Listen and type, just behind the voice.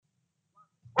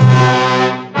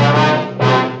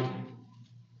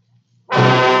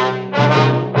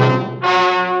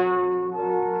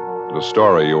The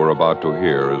story you are about to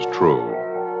hear is true.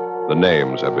 The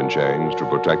names have been changed to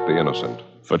protect the innocent.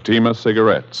 Fatima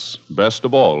Cigarettes, best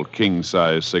of all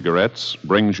king-size cigarettes,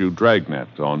 brings you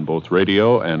Dragnet on both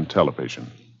radio and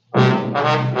television.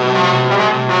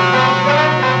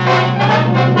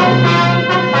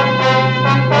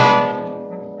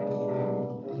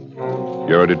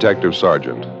 You're a detective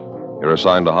sergeant. You're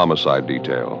assigned to homicide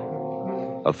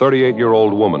detail. A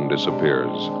 38-year-old woman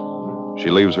disappears. She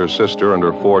leaves her sister and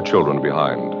her 4 children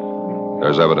behind.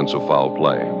 There's evidence of foul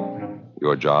play.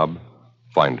 Your job,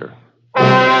 find her.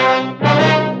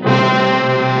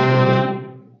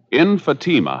 In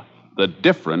Fatima, the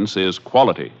difference is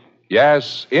quality.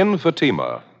 Yes, in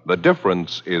Fatima, the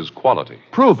difference is quality.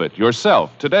 Prove it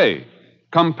yourself today.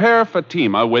 Compare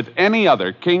Fatima with any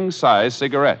other king-size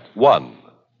cigarette. 1.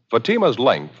 Fatima's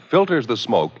length filters the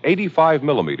smoke 85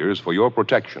 millimeters for your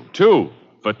protection. 2.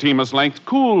 Fatima's length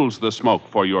cools the smoke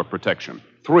for your protection.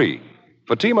 3.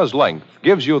 Fatima's length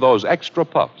gives you those extra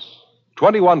puffs,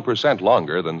 21%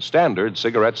 longer than standard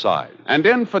cigarette size. And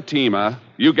in Fatima,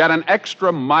 you get an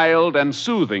extra mild and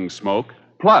soothing smoke,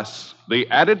 plus the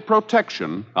added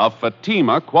protection of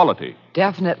Fatima quality.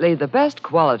 Definitely the best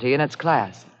quality in its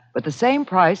class, but the same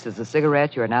price as the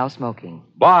cigarette you're now smoking.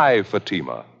 Buy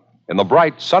Fatima in the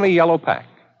bright sunny yellow pack.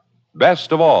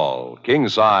 Best of all,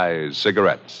 king-size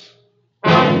cigarettes.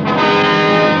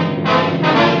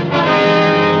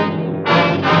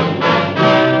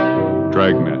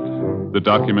 Dragnet, the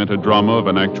documented drama of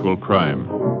an actual crime.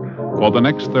 For the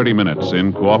next 30 minutes,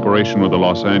 in cooperation with the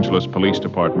Los Angeles Police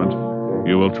Department,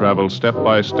 you will travel step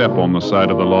by step on the side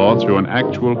of the law through an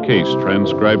actual case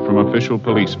transcribed from official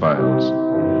police files.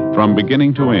 From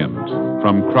beginning to end,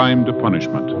 from crime to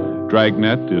punishment,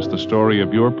 Dragnet is the story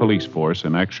of your police force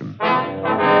in action.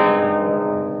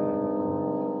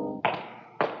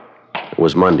 It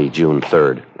was Monday, June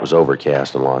 3rd. It was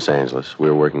overcast in Los Angeles. We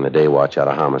were working the day watch out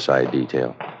of homicide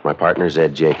detail. My partner's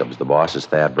Ed Jacobs. The boss is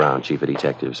Thad Brown, chief of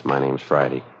detectives. My name's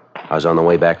Friday. I was on the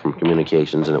way back from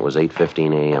communications, and it was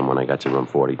 8:15 a.m. when I got to room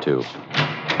 42.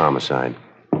 Homicide.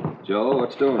 Joe,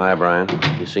 what's doing? Hi, Brian.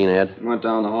 You seen Ed? He went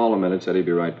down the hall a minute, said he'd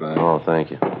be right back. Oh, thank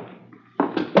you.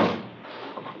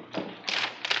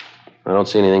 I don't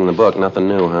see anything in the book. Nothing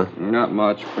new, huh? Not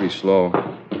much. Pretty slow.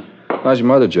 How's your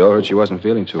mother, Joe? Heard she wasn't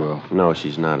feeling too well. No,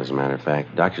 she's not, as a matter of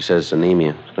fact. Doctor says it's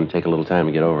anemia. It's going to take a little time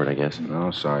to get over it, I guess.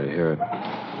 No, sorry to hear it.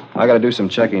 I got to do some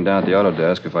checking down at the auto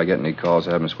desk. If I get any calls,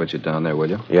 have them switch it down there, will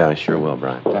you? Yeah, I sure will,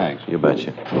 Brian. Thanks. You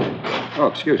betcha. Oh,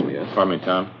 excuse me, Ed. Pardon me,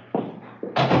 Tom.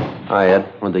 Hi, Ed.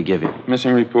 What'd they give you?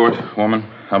 Missing report, woman.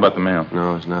 How about the mail?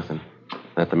 No, it's nothing.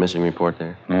 That the missing report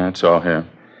there? Yeah, it's all here.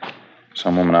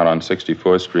 Some woman out on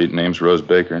 64th Street, name's Rose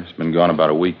Baker. She's been gone about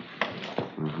a week.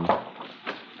 Mm-hmm.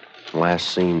 Last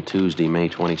seen Tuesday, May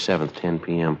 27th, 10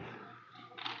 p.m.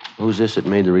 Who's this that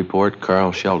made the report?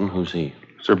 Carl Shelton? Who's he?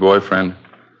 It's her boyfriend.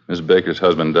 Miss Baker's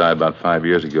husband died about 5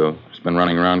 years ago. She's been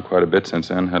running around quite a bit since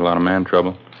then. Had a lot of man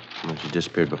trouble. Well, she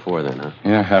disappeared before then, huh?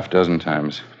 Yeah, half dozen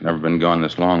times. Never been gone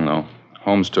this long, though.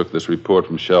 Holmes took this report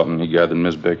from Shelton. He gathered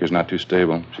Miss Baker's not too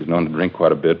stable. She's known to drink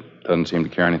quite a bit. Doesn't seem to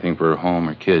care anything for her home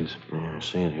or kids. Yeah, I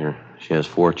see it here. She has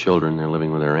 4 children. They're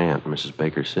living with her aunt, Mrs.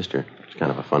 Baker's sister. It's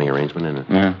kind of a funny arrangement, isn't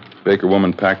it? Yeah. Baker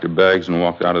woman packed her bags and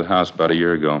walked out of the house about a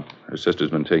year ago. Her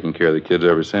sister's been taking care of the kids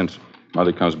ever since.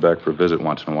 Mother comes back for a visit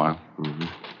once in a while.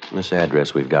 Mm-hmm. This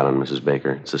address we've got on Mrs.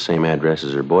 Baker, it's the same address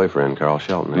as her boyfriend, Carl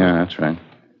Shelton. Yeah, that's right.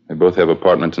 They both have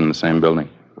apartments in the same building.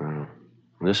 Is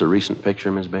this a recent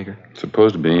picture, Miss Baker?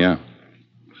 Supposed to be, yeah.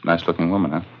 She's a nice-looking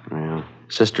woman, huh? Yeah.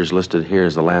 Sister's listed here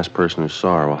as the last person who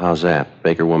saw her. Well, how's that?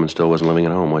 Baker woman still wasn't living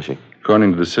at home, was she?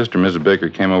 According to the sister, Mrs. Baker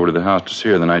came over to the house to see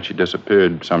her the night she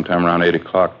disappeared, sometime around 8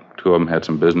 o'clock. 2 of them had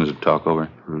some business to talk over.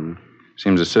 Mm-hmm.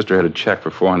 Seems the sister had a check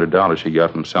for $400 she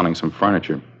got from selling some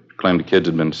furniture. Claimed the kids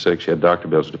had been sick. She had doctor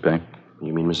bills to pay.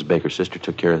 You mean Mrs. Baker's sister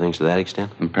took care of things to that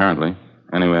extent? Apparently.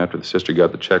 Anyway, after the sister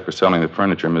got the check for selling the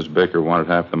furniture, Miss Baker wanted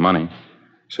half the money.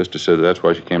 Sister said that's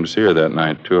why she came to see her that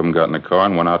night. 2 of them got in the car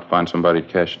and went out to find somebody to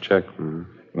cash the check. Mm-hmm.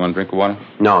 You want a drink of water?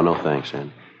 No, thanks,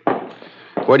 Ed.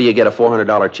 Where do you get a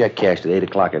 $400 check cashed at 8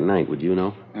 o'clock at night? Would you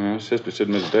know? Sister said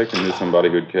Miss Baker knew somebody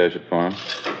who'd cash it for him.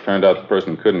 Turned out the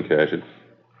person couldn't cash it.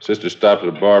 Sister stopped at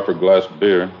a bar for a glass of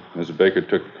beer. Mrs. Baker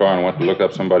took the car and went to look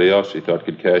up somebody else she thought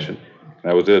could cash it.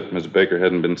 That was it. Mrs. Baker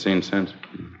hadn't been seen since.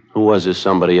 Who was this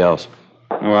somebody else?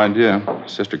 No idea.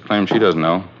 Sister claims she doesn't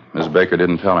know. Mrs. Baker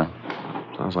didn't tell her.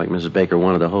 Sounds like Mrs. Baker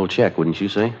wanted the whole check, wouldn't you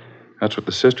say? That's what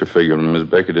the sister figured when Miss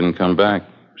Baker didn't come back.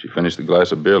 She finished the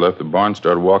glass of beer, left the bar, and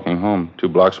started walking home. 2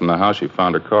 blocks from the house, she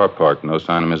found her car parked. No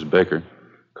sign of Mrs. Baker.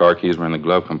 Car keys were in the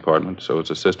glove compartment, so it's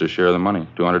the sister's share of the money,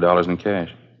 $200 in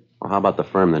cash. Well, how about the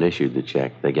firm that issued the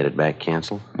check? They get it back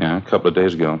canceled? Yeah, a couple of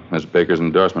days ago. There's Baker's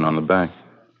endorsement on the back.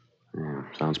 Yeah,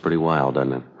 sounds pretty wild,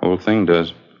 doesn't it? Whole thing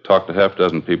does. Talked to half a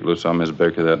dozen people who saw Miss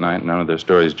Baker that night, and none of their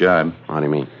stories jibe. How do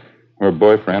you mean? Her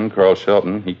boyfriend, Carl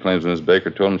Shelton, he claims Miss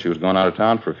Baker told him she was going out of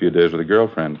town for a few days with a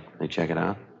girlfriend. They check it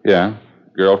out? Yeah.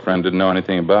 Girlfriend didn't know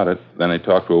anything about it. Then they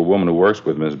talked to a woman who works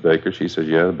with Miss Baker. She says,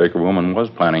 yeah, the Baker woman was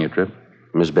planning a trip.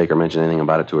 Miss Baker mention anything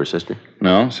about it to her sister?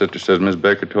 No, sister says Miss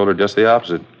Baker told her just the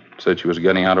opposite. Said she was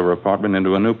getting out of her apartment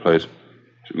into a new place.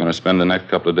 She was going to spend the next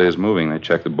couple of days moving. They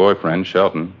checked the boyfriend,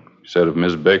 Shelton. Said if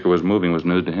Miss Baker was moving, was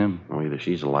news to him. Well, either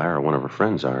she's a liar or one of her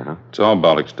friends are, huh? It's all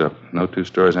bollock stuff. No two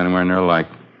stories anywhere near alike.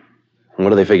 What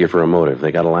do they figure for a motive?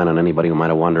 They got a line on anybody who might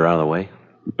have wandered out of the way?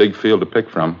 Big field to pick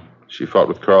from. She fought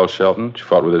with Carl Shelton. She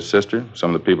fought with his sister,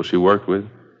 some of the people she worked with.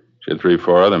 She had 3 or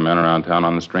 4 other men around town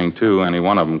on the string, too. Any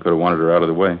one of them could have wanted her out of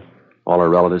the way. All her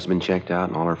relatives been checked out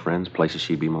and all her friends, places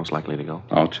she'd be most likely to go?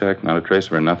 All checked. Not a trace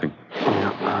of her, nothing.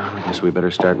 Yeah, I guess we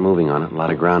better start moving on it. A lot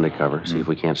of ground to cover. See if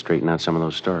we can't straighten out some of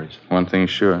those stories. One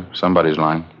thing's sure. Somebody's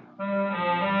lying.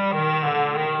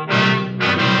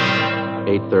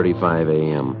 8:35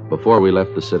 a.m. Before we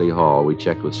left the city hall, we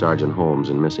checked with Sergeant Holmes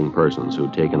in Missing Persons,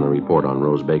 who'd taken the report on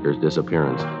Rose Baker's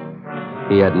disappearance.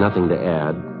 He had nothing to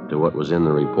add to what was in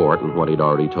the report and what he'd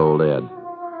already told Ed.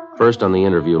 First on the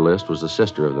interview list was the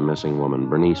sister of the missing woman,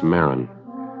 Bernice Marin.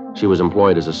 She was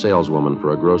employed as a saleswoman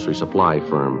for a grocery supply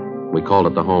firm. We called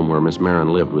at the home where Miss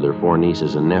Marin lived with her 4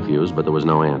 nieces and nephews, but there was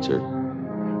no answer.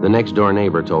 The next-door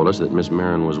neighbor told us that Miss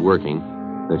Marin was working,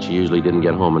 that she usually didn't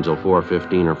get home until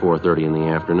 4:15 or 4:30 in the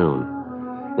afternoon.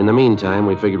 In the meantime,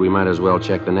 we figured we might as well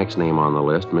check the next name on the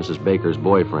list, Mrs. Baker's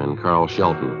boyfriend, Carl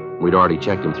Shelton. We'd already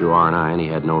checked him through R&I, and he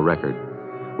had no record.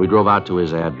 We drove out to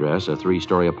his address, a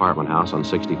 3-story apartment house on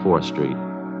 64th Street.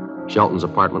 Shelton's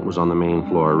apartment was on the main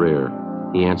floor rear.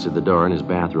 He answered the door in his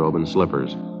bathrobe and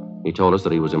slippers. He told us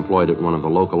that he was employed at one of the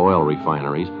local oil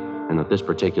refineries, and that this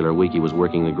particular week he was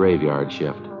working the graveyard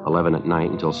shift, 11 at night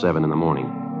until 7 in the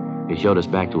morning. He showed us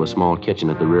back to a small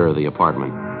kitchen at the rear of the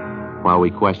apartment. While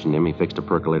we questioned him, he fixed a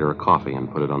percolator of coffee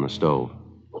and put it on the stove.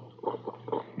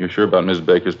 You're sure about Miss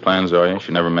Baker's plans, are you?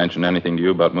 She never mentioned anything to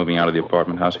you about moving out of the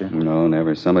apartment house here? No,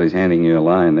 never. Somebody's handing you a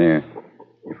line there.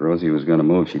 If Rosie was going to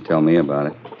move, she'd tell me about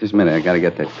it. Just a minute. I got to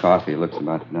get that coffee. It looks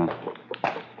about done.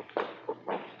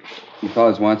 You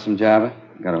fellas want some Java?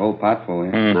 Got a whole pot full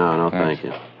here. No, thank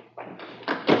you.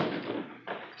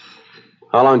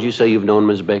 How long did you say you've known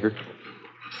Miss Baker?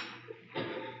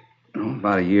 Oh,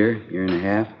 about a year and a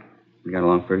half. We got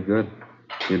along pretty good.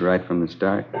 She'd right from the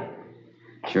start.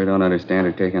 Sure don't understand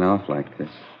her taking off like this.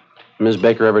 Miss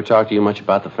Baker ever talk to you much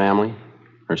about the family?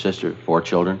 Her sister, 4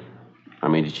 children? I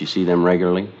mean, did you see them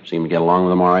regularly? Seem to get along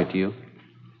with them all right to you?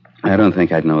 I don't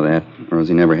think I'd know that.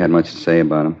 Rosie never had much to say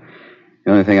about them.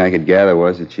 The only thing I could gather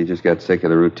was that she just got sick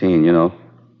of the routine, you know.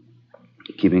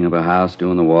 Keeping up a house,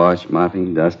 doing the wash,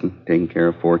 mopping, dusting, taking care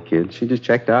of 4 kids. She just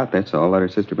checked out, that's all. Let her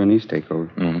sister Bernice take over.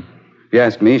 Mm-hmm. If you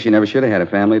ask me, she never should have had a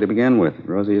family to begin with.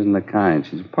 Rosie isn't the kind.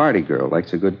 She's a party girl,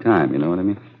 likes a good time, you know what I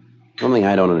mean? One thing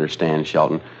I don't understand,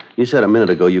 Shelton. You said a minute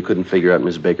ago you couldn't figure out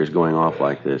Miss Baker's going off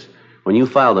like this. When you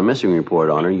filed a missing report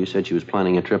on her, you said she was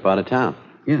planning a trip out of town.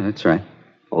 Yeah, that's right.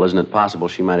 Well, isn't it possible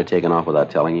she might have taken off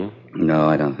without telling you? No,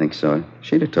 I don't think so.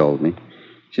 She'd have told me.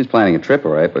 She was planning a trip,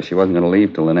 all right, but she wasn't going to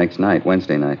leave till the next night,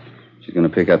 Wednesday night. She's going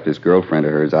to pick up this girlfriend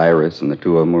of hers, Iris, and the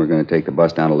 2 of them were going to take the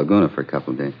bus down to Laguna for a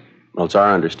couple of days. Well, it's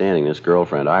our understanding this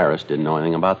girlfriend, Iris, didn't know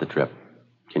anything about the trip.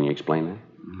 Can you explain that?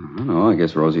 I don't know. I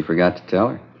guess Rosie forgot to tell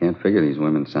her. Can't figure these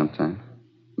women sometimes.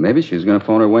 Maybe she was going to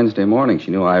phone her Wednesday morning.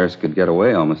 She knew Iris could get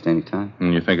away almost any time.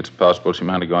 And you think it's possible she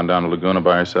might have gone down to Laguna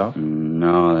by herself?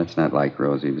 No, that's not like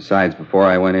Rosie. Besides, before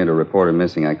I went in to report her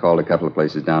missing, I called a couple of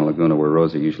places down Laguna where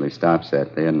Rosie usually stops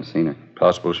at. They hadn't seen her.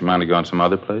 Possible she might have gone some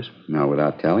other place? No,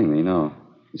 without telling me, no.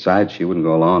 Besides, she wouldn't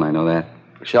go alone. I know that.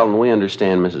 Sheldon, we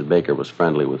understand Mrs. Baker was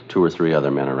friendly with 2 or 3 other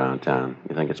men around town.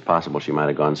 You think it's possible she might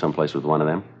have gone someplace with one of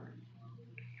them?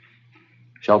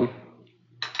 Sheldon?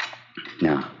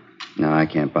 No, I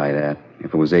can't buy that.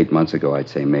 If it was 8 months ago, I'd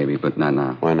say maybe, but not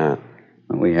now. Why not?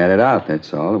 Well, we had it out,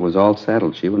 that's all. It was all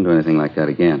settled. She wouldn't do anything like that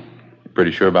again. You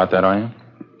pretty sure about that, are you?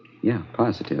 Yeah,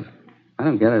 positive. I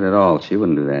don't get it at all. She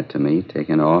wouldn't do that to me,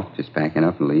 taking off, just packing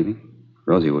up and leaving.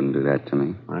 Rosie wouldn't do that to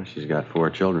me. Well, she's got 4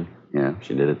 children. Yeah.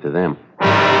 She did it to them.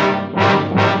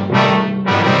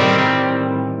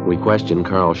 We questioned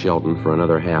Carl Shelton for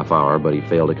another half hour, but he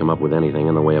failed to come up with anything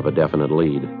in the way of a definite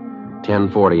lead.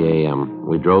 10:40 a.m.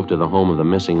 We drove to the home of the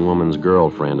missing woman's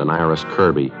girlfriend, an Iris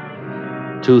Kirby.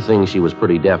 2 things she was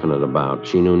pretty definite about.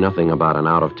 She knew nothing about an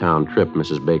out-of-town trip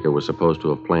Mrs. Baker was supposed to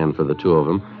have planned for the 2 of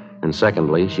them. And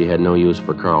secondly, she had no use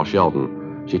for Carl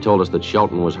Shelton. She told us that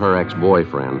Shelton was her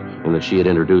ex-boyfriend and that she had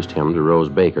introduced him to Rose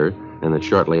Baker and that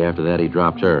shortly after that he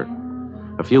dropped her.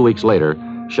 A few weeks later,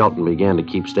 Shelton began to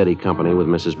keep steady company with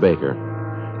Mrs. Baker.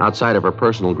 Outside of her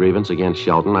personal grievance against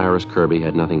Shelton, Iris Kirby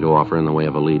had nothing to offer in the way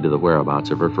of a lead to the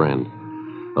whereabouts of her friend.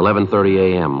 11:30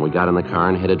 a.m., we got in the car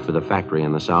and headed for the factory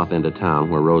in the south end of town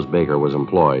where Rose Baker was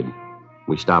employed.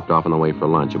 We stopped off on the way for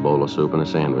lunch, a bowl of soup and a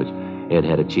sandwich. Ed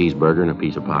had a cheeseburger and a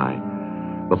piece of pie.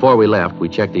 Before we left, we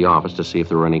checked the office to see if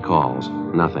there were any calls.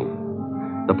 Nothing.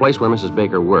 The place where Mrs.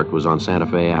 Baker worked was on Santa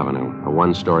Fe Avenue, a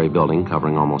one-story building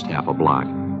covering almost half a block.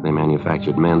 They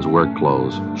manufactured men's work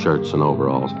clothes, shirts and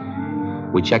overalls.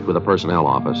 We checked with the personnel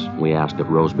office. We asked if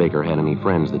Rose Baker had any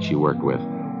friends that she worked with.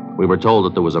 We were told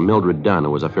that there was a Mildred Dunn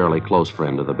who was a fairly close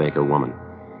friend of the Baker woman.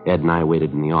 Ed and I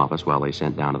waited in the office while they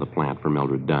sent down to the plant for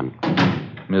Mildred Dunn.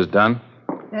 Ms. Dunn?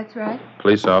 That's right.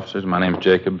 Police officers. My name's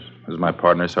Jacobs. This is my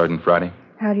partner, Sergeant Friday.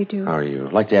 How do you do? How are you?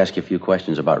 I'd like to ask you a few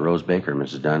questions about Rose Baker,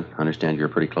 Mrs. Dunn. I understand you're a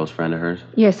pretty close friend of hers?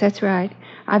 Yes, that's right.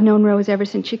 I've known Rose ever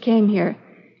since she came here.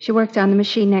 She works on the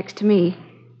machine next to me.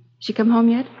 She come home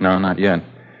yet? No, not yet.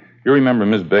 You remember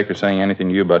Miss Baker saying anything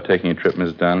to you about taking a trip,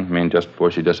 Miss Dunn? I mean, just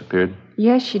before she disappeared?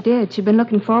 Yes, she did. She'd been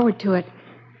looking forward to it.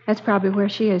 That's probably where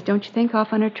she is, don't you think,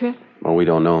 off on her trip? Well, we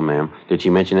don't know, ma'am. Did she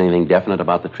mention anything definite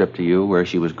about the trip to you, where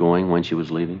she was going, when she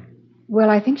was leaving? Well,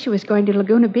 I think she was going to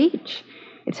Laguna Beach.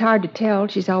 It's hard to tell.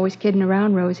 She's always kidding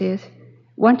around, Rose is.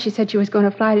 Once she said she was going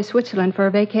to fly to Switzerland for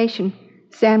a vacation.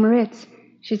 San Moritz.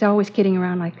 She's always kidding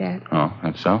around like that. Oh,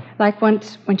 that's so? Like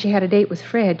once when she had a date with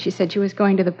Fred, she said she was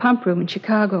going to the pump room in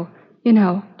Chicago. You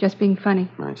know, just being funny.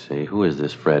 I see. Who is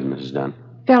this Fred, Mrs. Dunn?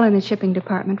 Fella in the shipping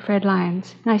department, Fred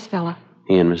Lyons. Nice fella.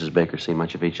 He and Mrs. Baker see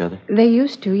much of each other? They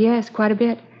used to, yes, quite a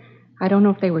bit. I don't know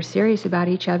if they were serious about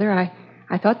each other.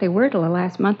 I thought they were till the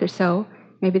last month or so.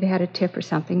 Maybe they had a tiff or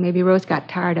something. Maybe Rose got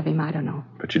tired of him. I don't know.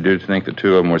 But you do think the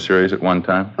two of them were serious at one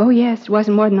time? Oh, yes. It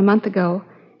wasn't more than a month ago.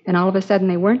 Then all of a sudden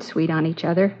they weren't sweet on each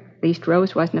other. At least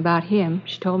Rose wasn't about him.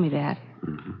 She told me that.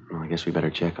 Mm-hmm. Well, I guess we better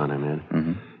check on him, Ed.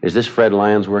 Mm-hmm. Is this Fred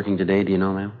Lyons working today? Do you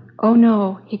know, ma'am? Oh,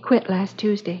 no. He quit last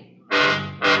Tuesday.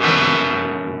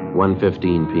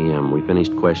 1:15 p.m. We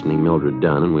finished questioning Mildred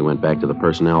Dunn, and we went back to the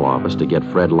personnel office to get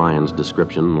Fred Lyons'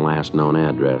 description and last known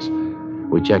address.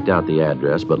 We checked out the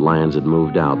address, but Lyons had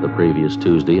moved out the previous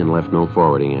Tuesday and left no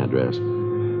forwarding address.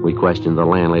 We questioned the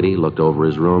landlady, looked over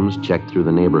his rooms, checked through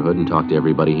the neighborhood, and talked to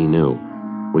everybody he knew.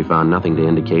 We found nothing to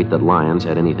indicate that Lyons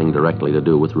had anything directly to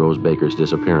do with Rose Baker's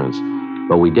disappearance.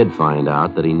 But we did find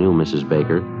out that he knew Mrs.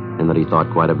 Baker and that he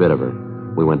thought quite a bit of her.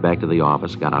 We went back to the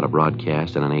office, got out a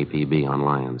broadcast and an APB on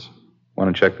Lyons.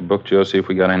 Want to check the book, Joe, see if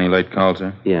we got any late calls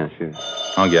there? Yeah, sure.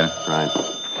 I'll get it. Right.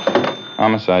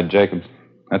 Homicide, Jacobs.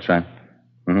 That's right.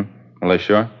 Mm-hmm. Are they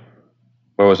sure?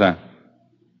 What was that?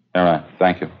 All right,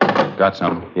 thank you. Got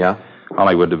something. Yeah?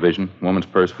 Hollywood Division. Woman's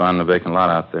purse found in a vacant lot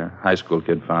out there. High school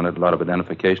kid found it. A lot of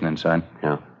identification inside.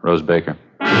 Yeah. Rose Baker.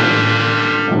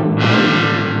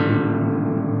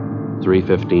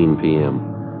 3:15 p.m.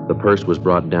 The purse was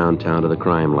brought downtown to the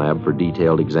crime lab for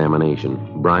detailed examination.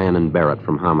 Brian and Barrett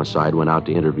from Homicide went out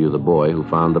to interview the boy who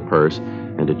found the purse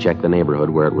and to check the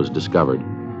neighborhood where it was discovered.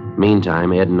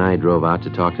 Meantime, Ed and I drove out to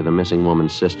talk to the missing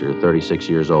woman's sister, 36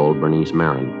 years old, Bernice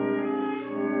Marin.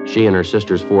 She and her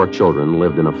sister's 4 children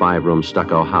lived in a 5-room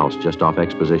stucco house just off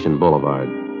Exposition Boulevard.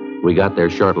 We got there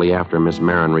shortly after Miss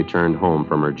Marin returned home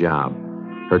from her job.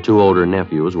 Her 2 older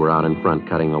nephews were out in front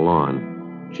cutting the lawn.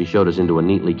 She showed us into a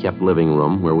neatly kept living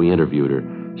room where we interviewed her.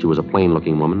 She was a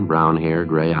plain-looking woman, brown hair,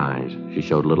 gray eyes. She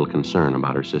showed little concern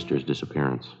about her sister's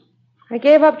disappearance. I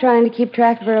gave up trying to keep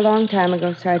track of her a long time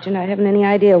ago, Sergeant. I haven't any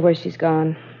idea where she's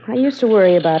gone. I used to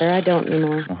worry about her. I don't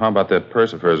anymore. Well, how about that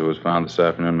purse of hers that was found this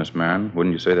afternoon, Miss Marin?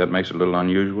 Wouldn't you say that makes it a little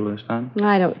unusual this time?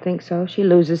 I don't think so. She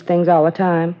loses things all the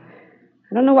time.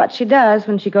 I don't know what she does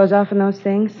when she goes off on those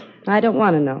things. I don't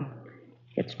want to know.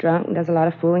 Gets drunk and does a lot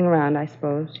of fooling around, I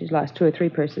suppose. She's lost 2 or 3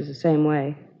 purses the same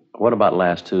way. What about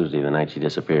last Tuesday, the night she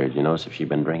disappeared? You notice if she'd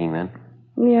been drinking then?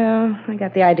 Yeah, I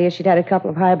got the idea she'd had a couple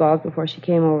of highballs before she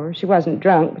came over. She wasn't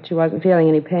drunk, but she wasn't feeling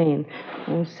any pain.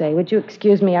 Oh, say, would you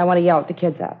excuse me? I want to yell at the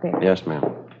kids out there. Yes, ma'am.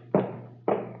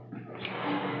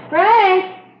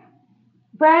 Frank!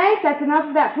 Frank, that's enough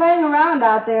of that playing around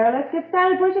out there. Let's get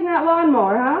started pushing that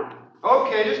lawnmower, huh?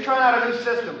 Okay, just trying out a new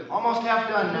system. Almost half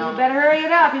done now. You better hurry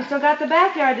it up. You still got the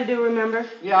backyard to do, remember?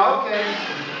 Yeah, okay.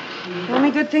 The only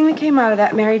good thing that came out of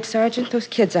that marriage, Sergeant, those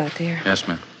kids out there. Yes,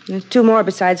 ma'am. There's 2 more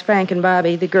besides Frank and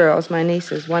Bobby, the girls, my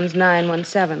nieces. One's 9, one's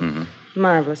 7. Mm-hmm.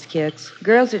 Marvelous kids.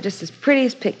 Girls are just as pretty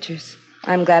as pictures.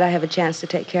 I'm glad I have a chance to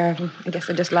take care of them. I guess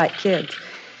I just like kids.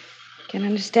 Can't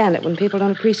understand it when people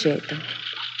don't appreciate them.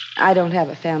 I don't have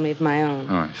a family of my own.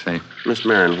 Oh, I see. Miss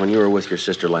Marin, when you were with your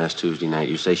sister last Tuesday night,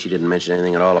 you say she didn't mention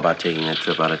anything at all about taking that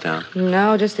trip out of town?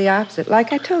 No, just the opposite.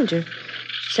 Like I told you.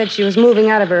 She said she was moving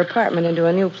out of her apartment into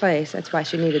a new place. That's why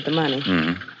she needed the money.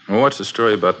 Mm-hmm. Well, what's the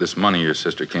story about this money your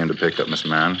sister came to pick up, Miss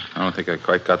Marin? I don't think I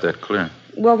quite got that clear.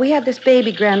 Well, we had this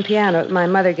baby grand piano that my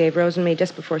mother gave Rose and me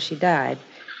just before she died.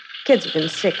 Kids have been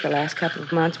sick the last couple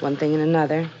of months, one thing and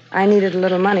another. I needed a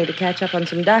little money to catch up on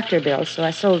some doctor bills, so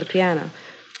I sold the piano.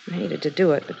 I hated to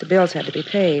do it, but the bills had to be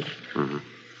paid. Mm-hmm.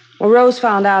 Well, Rose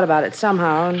found out about it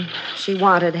somehow, and she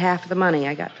wanted half of the money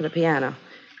I got for the piano.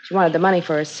 She wanted the money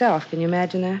for herself. Can you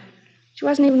imagine that? She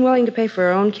wasn't even willing to pay for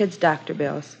her own kids' doctor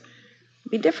bills.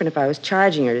 It'd be different if I was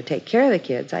charging her to take care of the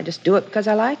kids. I just do it because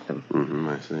I like them. Mm-hmm,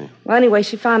 I see. Well, anyway,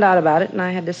 she found out about it, and I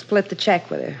had to split the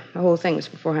check with her. The whole thing was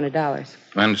for $400.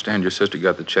 I understand your sister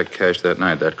got the check cashed that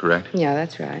night. That correct? Yeah,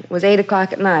 that's right. It was 8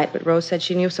 o'clock at night, but Rose said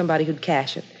she knew somebody who'd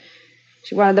cash it.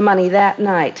 She wanted the money that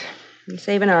night. And to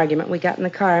save an argument, we got in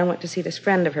the car and went to see this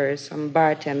friend of hers, some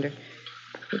bartender.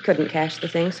 He couldn't cash the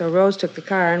thing, so Rose took the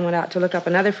car and went out to look up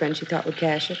another friend she thought would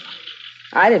cash it.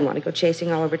 I didn't want to go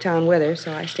chasing all over town with her,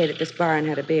 so I stayed at this bar and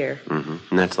had a beer. Mm-hmm.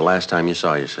 And that's the last time you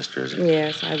saw your sister, is it?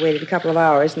 Yes, I waited a couple of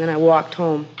hours, and then I walked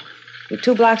home. And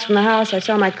 2 blocks from the house, I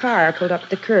saw my car pulled up at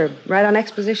the curb, right on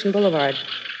Exposition Boulevard.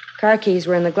 Car keys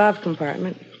were in the glove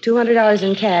compartment. $200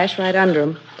 in cash right under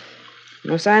them.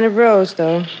 No sign of Rose,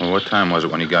 though. Well, what time was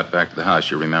it when you got back to the house?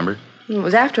 You remember? It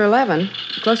was after 11.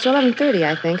 Close to 11:30,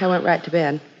 I think. I went right to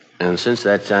bed. And since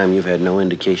that time, you've had no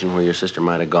indication where your sister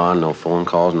might have gone? No phone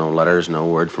calls, no letters, no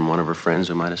word from one of her friends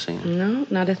who might have seen her? No,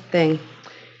 not a thing.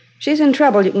 She's in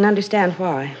trouble. You can understand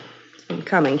why. It's been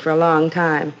coming for a long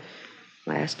time.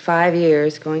 Last 5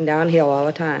 years, going downhill all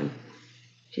the time.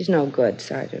 She's no good,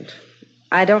 Sergeant.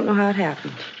 I don't know how it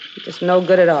happened. She's just no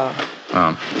good at all.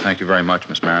 Thank you very much,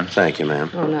 Miss Marin. Thank you, ma'am.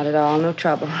 Oh, not at all. No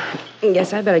trouble.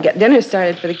 Guess I better get dinner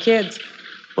started for the kids.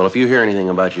 Well, if you hear anything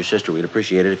about your sister, we'd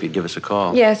appreciate it if you'd give us a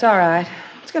call. Yes, all right.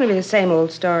 It's going to be the same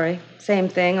old story. Same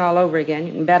thing all over again.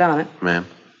 You can bet on it. Ma'am?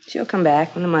 She'll come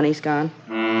back when the money's gone.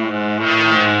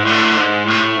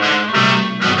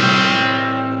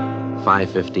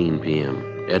 5:15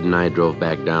 p.m. Ed and I drove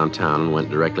back downtown and went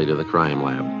directly to the crime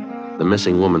lab. The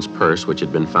missing woman's purse, which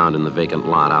had been found in the vacant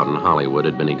lot out in Hollywood,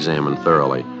 had been examined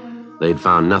thoroughly. They'd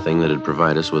found nothing that would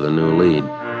provide us with a new lead.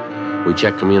 We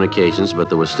checked communications, but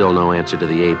there was still no answer to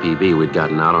the APB we'd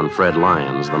gotten out on Fred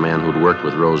Lyons, the man who'd worked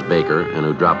with Rose Baker and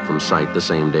who dropped from sight the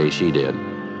same day she did.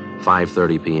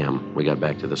 5:30 p.m. We got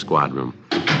back to the squad room.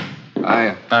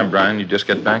 Hi, Brian. You just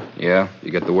get back? Yeah,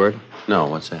 you get the word? No,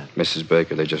 what's that? Mrs.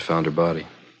 Baker, they just found her body.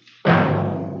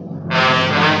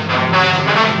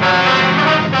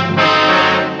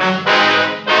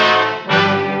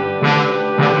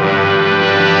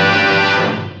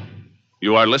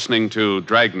 You are listening to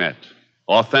Dragnet,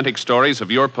 authentic stories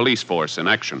of your police force in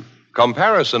action.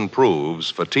 Comparison proves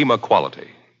Fatima quality.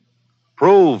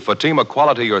 Prove Fatima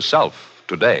quality yourself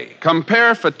today.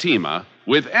 Compare Fatima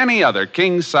with any other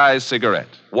king-size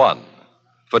cigarette. 1.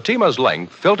 Fatima's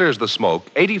length filters the smoke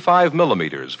 85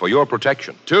 millimeters for your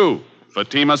protection. 2.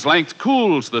 Fatima's length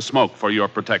cools the smoke for your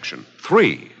protection.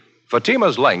 3.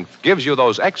 Fatima's length gives you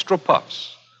those extra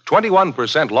puffs,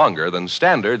 21% longer than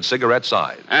standard cigarette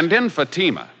size. And in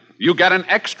Fatima, you get an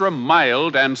extra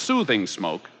mild and soothing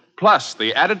smoke, plus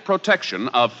the added protection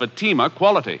of Fatima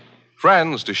quality.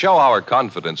 Friends, to show our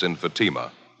confidence in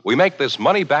Fatima, we make this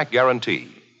money-back guarantee.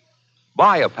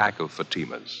 Buy a pack of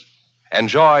Fatimas.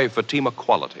 Enjoy Fatima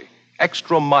quality,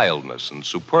 extra mildness, and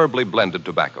superbly blended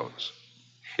tobaccos.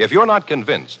 If you're not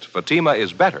convinced Fatima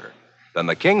is better than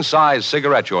the king-size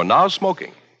cigarette you're now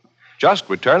smoking, just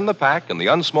return the pack and the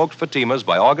unsmoked Fatimas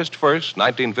by August 1st,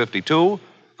 1952,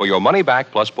 for your money back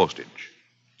plus postage.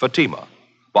 Fatima,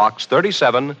 Box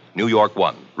 37, New York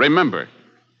 1. Remember,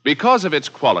 because of its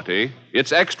quality,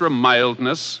 its extra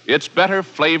mildness, its better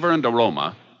flavor and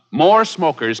aroma, more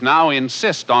smokers now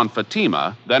insist on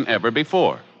Fatima than ever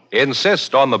before.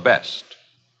 Insist on the best.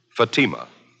 Fatima,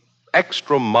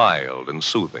 extra mild and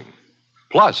soothing,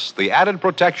 plus the added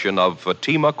protection of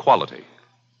Fatima quality.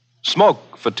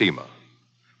 Smoke Fatima.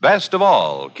 Best of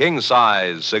all,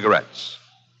 king-size cigarettes.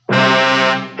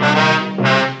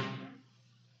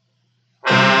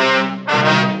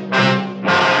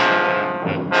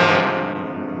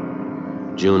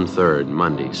 June 3rd,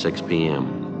 Monday, 6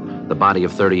 p.m. The body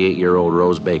of 38-year-old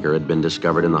Rose Baker had been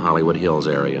discovered in the Hollywood Hills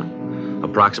area.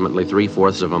 Approximately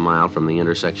 3/4 of a mile from the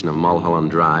intersection of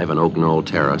Mulholland Drive and Oak Knoll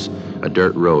Terrace, a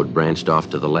dirt road branched off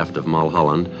to the left of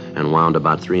Mulholland and wound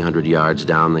about 300 yards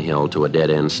down the hill to a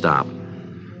dead-end stop.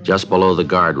 Just below the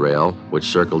guardrail, which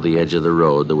circled the edge of the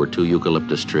road, there were 2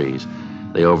 eucalyptus trees.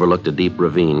 They overlooked a deep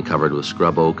ravine covered with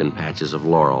scrub oak and patches of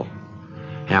laurel.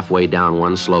 Halfway down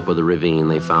one slope of the ravine,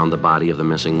 they found the body of the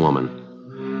missing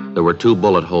woman. There were 2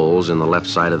 bullet holes in the left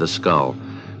side of the skull.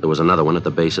 There was another one at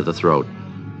the base of the throat.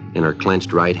 In her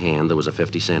clenched right hand, there was a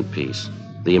 50-cent piece.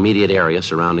 The immediate area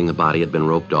surrounding the body had been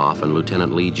roped off, and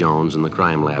Lieutenant Lee Jones and the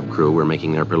crime lab crew were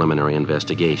making their preliminary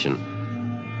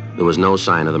investigation. There was no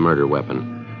sign of the murder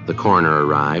weapon. The coroner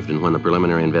arrived, and when the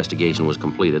preliminary investigation was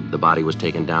completed, the body was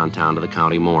taken downtown to the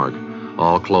county morgue.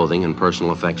 All clothing and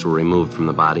personal effects were removed from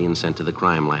the body and sent to the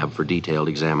crime lab for detailed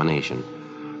examination.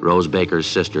 Rose Baker's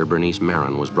sister, Bernice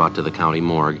Marin, was brought to the county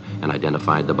morgue and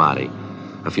identified the body.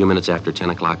 A few minutes after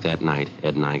 10 o'clock that night,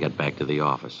 Ed and I got back to the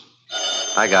office.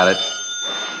 I got it.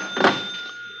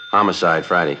 Homicide,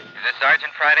 Friday. Is this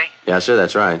Sergeant Friday? Yes, sir,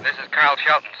 that's right. This is Carl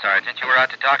Shelton, Sergeant. You were out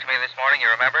to talk to me this morning, you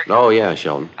remember? Oh, yeah,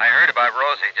 Sheldon. I heard about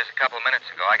Rosie just a couple of minutes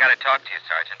ago. I got to talk to you,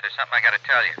 Sergeant. There's something I got to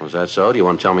tell you. Was that so? Do you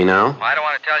want to tell me now? Well, I don't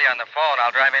want to tell you on the phone.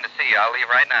 I'll drive in to see you. I'll leave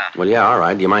right now. Well, yeah, all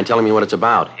right. Do you mind telling me what it's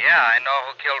about? Yeah, I know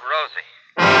who killed Rosie.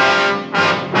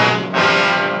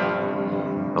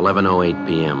 11:08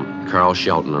 p.m. Carl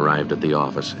Shelton arrived at the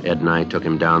office. Ed and I took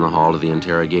him down the hall to the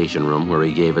interrogation room where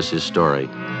he gave us his story.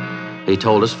 He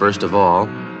told us, first of all,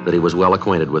 that he was well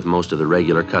acquainted with most of the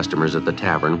regular customers at the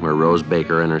tavern where Rose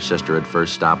Baker and her sister had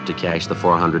first stopped to cash the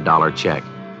 $400 check.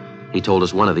 He told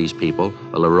us one of these people,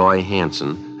 a Leroy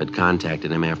Hansen, had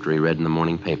contacted him after he read in the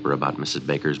morning paper about Mrs.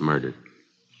 Baker's murder.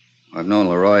 I've known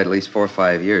Leroy at least 4 or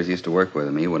 5 years. Used to work with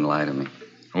him. He wouldn't lie to me.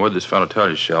 And what did this fellow tell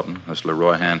you, Shelton? That's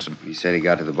Leroy Hansen. He said he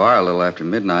got to the bar a little after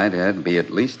midnight. It had to be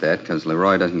at least that, because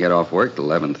Leroy doesn't get off work till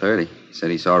 11:30. He said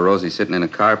he saw Rosie sitting in a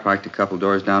car parked a couple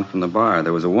doors down from the bar.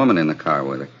 There was a woman in the car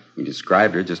with her. He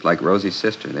described her just like Rosie's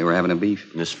sister. They were having a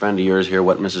beef. And this friend of yours hear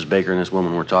what Mrs. Baker and this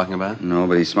woman were talking about? No,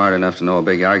 but he's smart enough to know a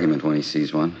big argument when he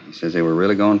sees one. He says they were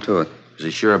really going to it. Is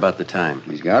he sure about the time?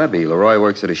 He's got to be. Leroy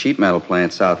works at a sheet metal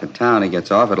plant south of town. He gets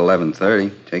off at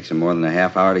 11:30. Takes him more than a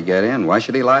half hour to get in. Why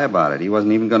should he lie about it? He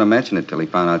wasn't even going to mention it till he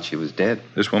found out she was dead.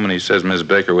 This woman he says Miss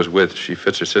Baker was with, she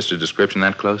fits her sister's description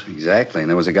that close? Exactly. And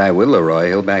there was a guy with Leroy.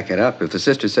 He'll back it up. If the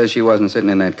sister says she wasn't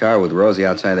sitting in that car with Rosie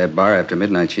outside that bar after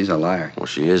midnight, she's a liar. Well,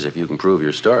 she is if you can prove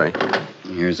your story.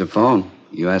 Here's the phone.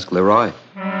 You ask Leroy.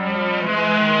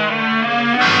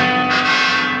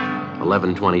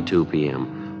 11:22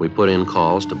 p.m. We put in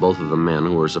calls to both of the men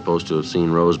who were supposed to have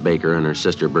seen Rose Baker and her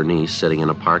sister Bernice sitting in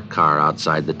a parked car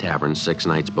outside the tavern 6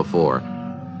 nights before.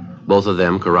 Both of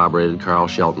them corroborated Carl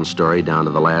Shelton's story down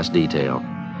to the last detail.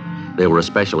 They were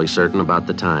especially certain about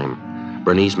the time.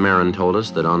 Bernice Marin told us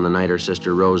that on the night her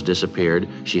sister Rose disappeared,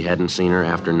 she hadn't seen her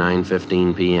after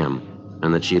 9:15 p.m.,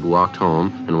 and that she had walked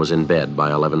home and was in bed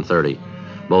by 11:30.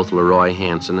 Both Leroy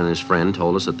Hansen and his friend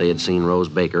told us that they had seen Rose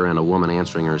Baker and a woman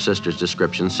answering her sister's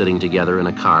description sitting together in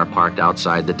a car parked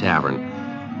outside the tavern.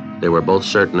 They were both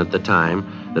certain at the time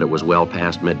that it was well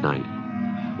past midnight.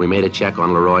 We made a check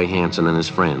on Leroy Hansen and his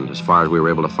friend. As far as we were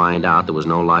able to find out, there was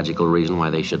no logical reason why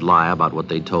they should lie about what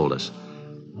they'd told us.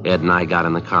 Ed and I got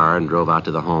in the car and drove out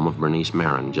to the home of Bernice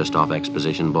Marin, just off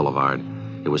Exposition Boulevard.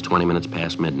 It was 20 minutes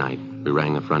past midnight. We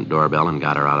rang the front doorbell and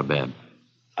got her out of bed.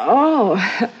 Oh,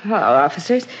 hello,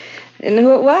 officers. Didn't know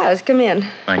who it was. Come in.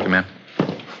 Thank you, ma'am.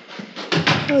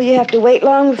 Oh, you have to wait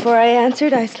long before I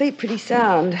answered. I sleep pretty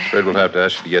sound. Afraid we'll have to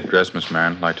ask you to get dressed, Miss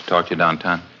Marin. I'd like to talk to you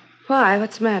downtown. Why?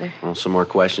 What's the matter? Well, some more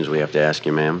questions we have to ask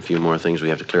you, ma'am. A few more things we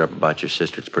have to clear up about your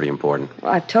sister. It's pretty important.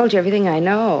 Well, I've told you everything I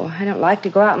know. I don't like to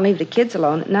go out and leave the kids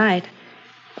alone at night.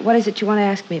 What is it you want to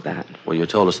ask me about? Well, you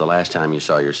told us the last time you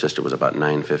saw your sister was about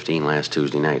 9:15 last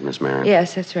Tuesday night, Miss Marin.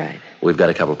 Yes, that's right. We've got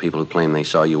a couple of people who claim they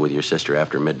saw you with your sister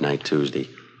after midnight Tuesday.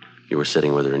 You were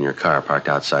sitting with her in your car parked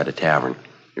outside a tavern.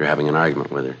 You're having an argument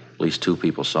with her. At least 2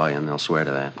 people saw you, and they'll swear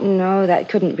to that. No, that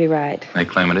couldn't be right. They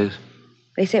claim it is.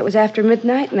 They say it was after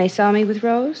midnight and they saw me with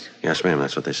Rose? Yes, ma'am,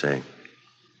 that's what they say.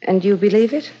 And you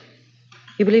believe it?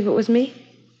 You believe it was me?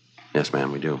 Yes,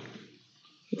 ma'am, we do.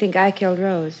 You think I killed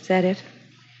Rose, is that it?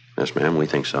 Yes, ma'am, we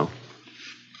think so.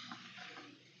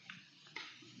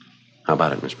 How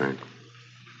about it, Miss Marin?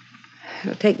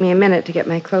 It'll take me a minute to get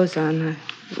my clothes on.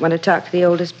 I want to talk to the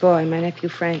oldest boy, my nephew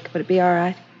Frank. Would it be all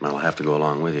right? I'll have to go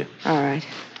along with you. All right.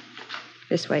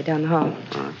 This way, down the hall.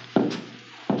 All right.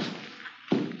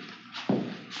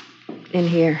 In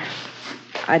here.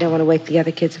 I don't want to wake the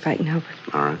other kids if I can help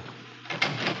it. All right.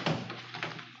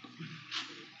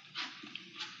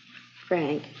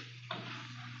 Frank.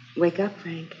 Wake up,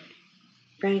 Frank.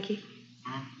 Frankie.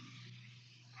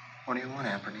 What do you want,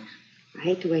 Aunt Bernice? I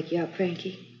hate to wake you up,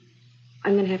 Frankie.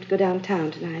 I'm going to have to go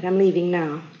downtown tonight. I'm leaving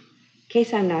now. In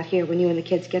case I'm not here when you and the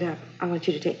kids get up, I want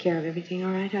you to take care of everything,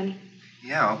 all right, honey?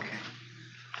 Yeah, okay.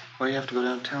 What do you have to go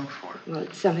downtown for? Well,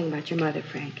 it's something about your mother,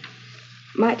 Frank.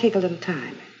 Might take a little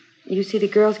time. You see the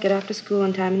girls get off to school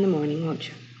on time in the morning, won't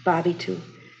you? Bobby, too.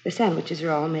 The sandwiches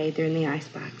are all made. They're in the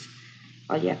icebox.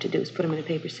 All you have to do is put them in a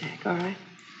paper sack, all right?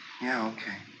 Yeah,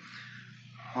 okay.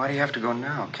 Why do you have to go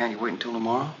now? Can't you wait until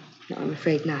tomorrow? No, I'm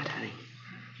afraid not, honey.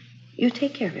 You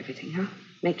take care of everything, huh?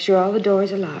 Make sure all the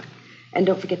doors are locked. And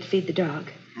don't forget to feed the dog.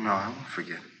 No, I won't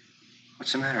forget.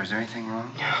 What's the matter? Is there anything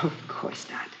wrong? No, of course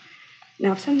not.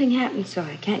 Now, if something happens so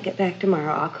I can't get back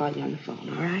tomorrow, I'll call you on the phone,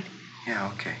 all right?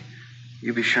 Yeah, okay.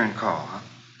 You be sure and call, huh?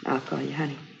 I'll call you,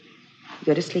 honey. You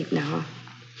go to sleep now, huh?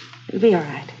 It'll be all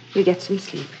right. You get some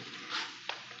sleep.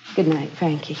 Good night,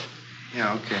 Frankie.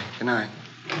 Yeah, okay. Good night.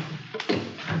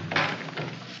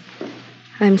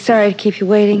 I'm sorry to keep you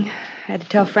waiting. I had to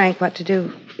tell Frank what to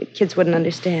do. The kids wouldn't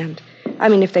understand. I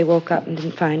mean, if they woke up and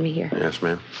didn't find me here. Yes,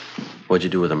 ma'am. What'd you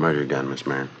do with the murder gun, Miss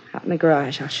Marin? Out in the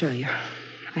garage, I'll show you.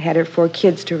 I had her 4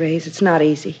 kids to raise. It's not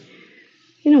easy.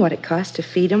 You know what it costs to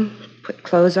feed them, put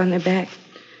clothes on their back?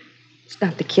 It's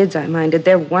not the kids I minded.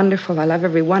 They're wonderful. I love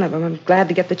every one of them. I'm glad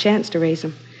to get the chance to raise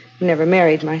them. Never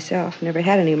married myself. Never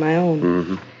had any of my own.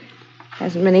 Mm-hmm.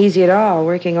 Hasn't been easy at all,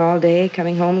 working all day,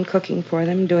 coming home and cooking for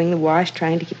them, doing the wash,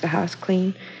 trying to keep the house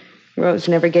clean. Rose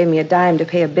never gave me a dime to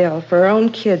pay a bill, for her own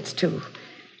kids, too.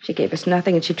 She gave us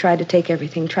nothing, and she tried to take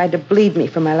everything, tried to bleed me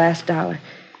for my last dollar.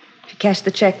 She cashed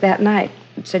the check that night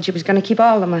and said she was going to keep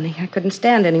all the money. I couldn't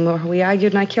stand anymore. We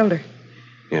argued, and I killed her.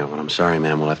 Yeah, well, I'm sorry,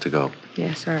 ma'am. We'll have to go.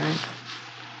 Yes, all right.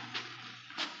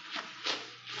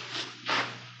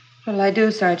 What'll I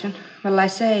do, Sergeant? What'll I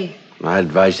say? I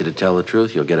advise you to tell the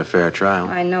truth. You'll get a fair trial.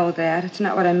 I know that. It's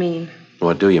not what I mean.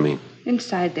 What do you mean?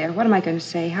 Inside there, what am I going to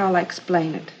say? How'll I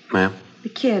explain it? Ma'am? The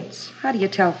kids. How do you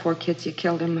tell 4 kids you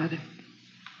killed their mother?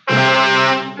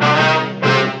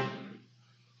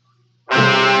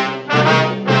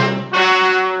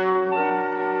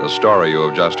 The story you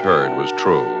have just heard was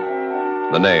true.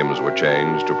 The names were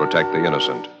changed to protect the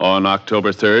innocent. On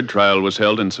October 3rd, trial was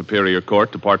held in Superior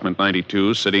Court, Department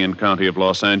 92, City and County of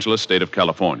Los Angeles, State of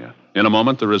California. In a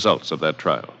moment, the results of that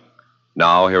trial.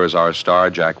 Now, here is our star,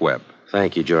 Jack Webb.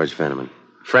 Thank you, George Fenneman.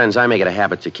 Friends, I make it a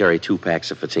habit to carry 2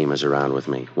 packs of Fatimas around with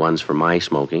me. One's for my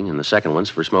smoking, and the second one's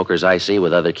for smokers I see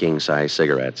with other king-size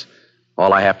cigarettes.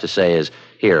 All I have to say is,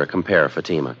 here, compare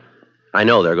Fatima. I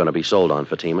know they're going to be sold on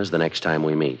Fatimas the next time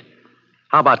we meet.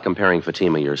 How about comparing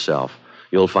Fatima yourself?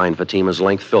 You'll find Fatima's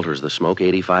length filters the smoke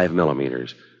 85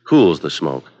 millimeters, cools the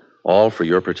smoke, all for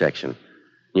your protection.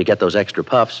 You get those extra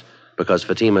puffs because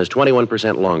Fatima is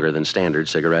 21% longer than standard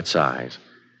cigarette size.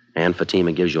 And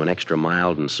Fatima gives you an extra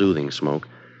mild and soothing smoke,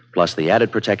 plus the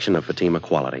added protection of Fatima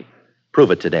quality.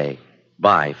 Prove it today.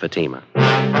 Buy Fatima.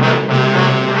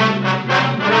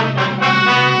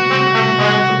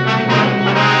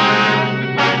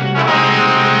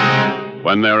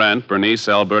 When their aunt, Bernice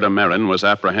Alberta Marin, was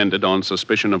apprehended on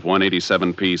suspicion of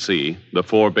 187 PC, the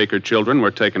 4 Baker children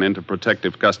were taken into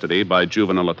protective custody by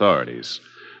juvenile authorities.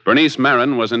 Bernice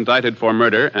Marin was indicted for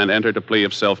murder and entered a plea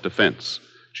of self-defense.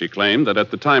 She claimed that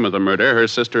at the time of the murder, her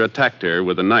sister attacked her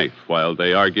with a knife while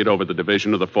they argued over the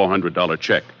division of the $400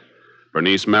 check.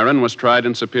 Bernice Marin was tried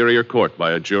in Superior Court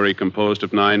by a jury composed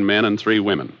of 9 men and 3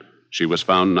 women. She was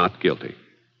found not guilty.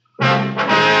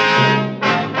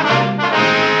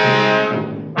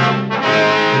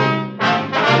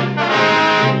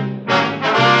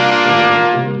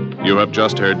 You have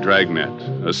just heard Dragnet,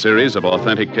 a series of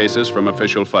authentic cases from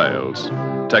official files.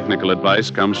 Technical advice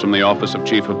comes from the Office of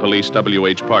Chief of Police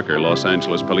W.H. Parker, Los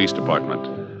Angeles Police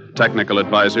Department. Technical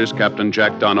advisors Captain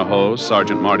Jack Donahoe,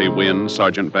 Sergeant Marty Wynn,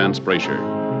 Sergeant Vance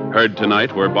Brasher. Heard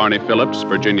tonight were Barney Phillips,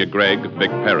 Virginia Gregg,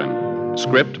 Vic Perrin.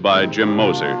 Script by Jim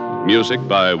Moser. Music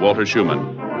by Walter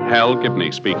Schumann. Hal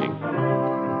Gibney speaking.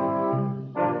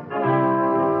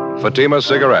 Fatima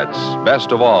Cigarettes,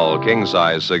 best of all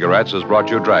king-size cigarettes, has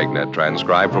brought you Dragnet,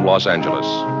 transcribed from Los Angeles.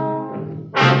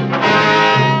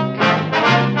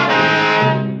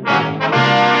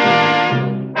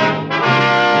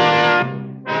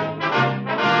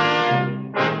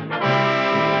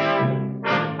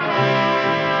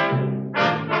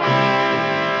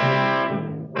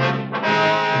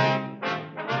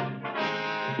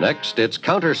 Next, it's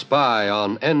Counter Spy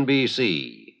on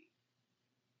NBC.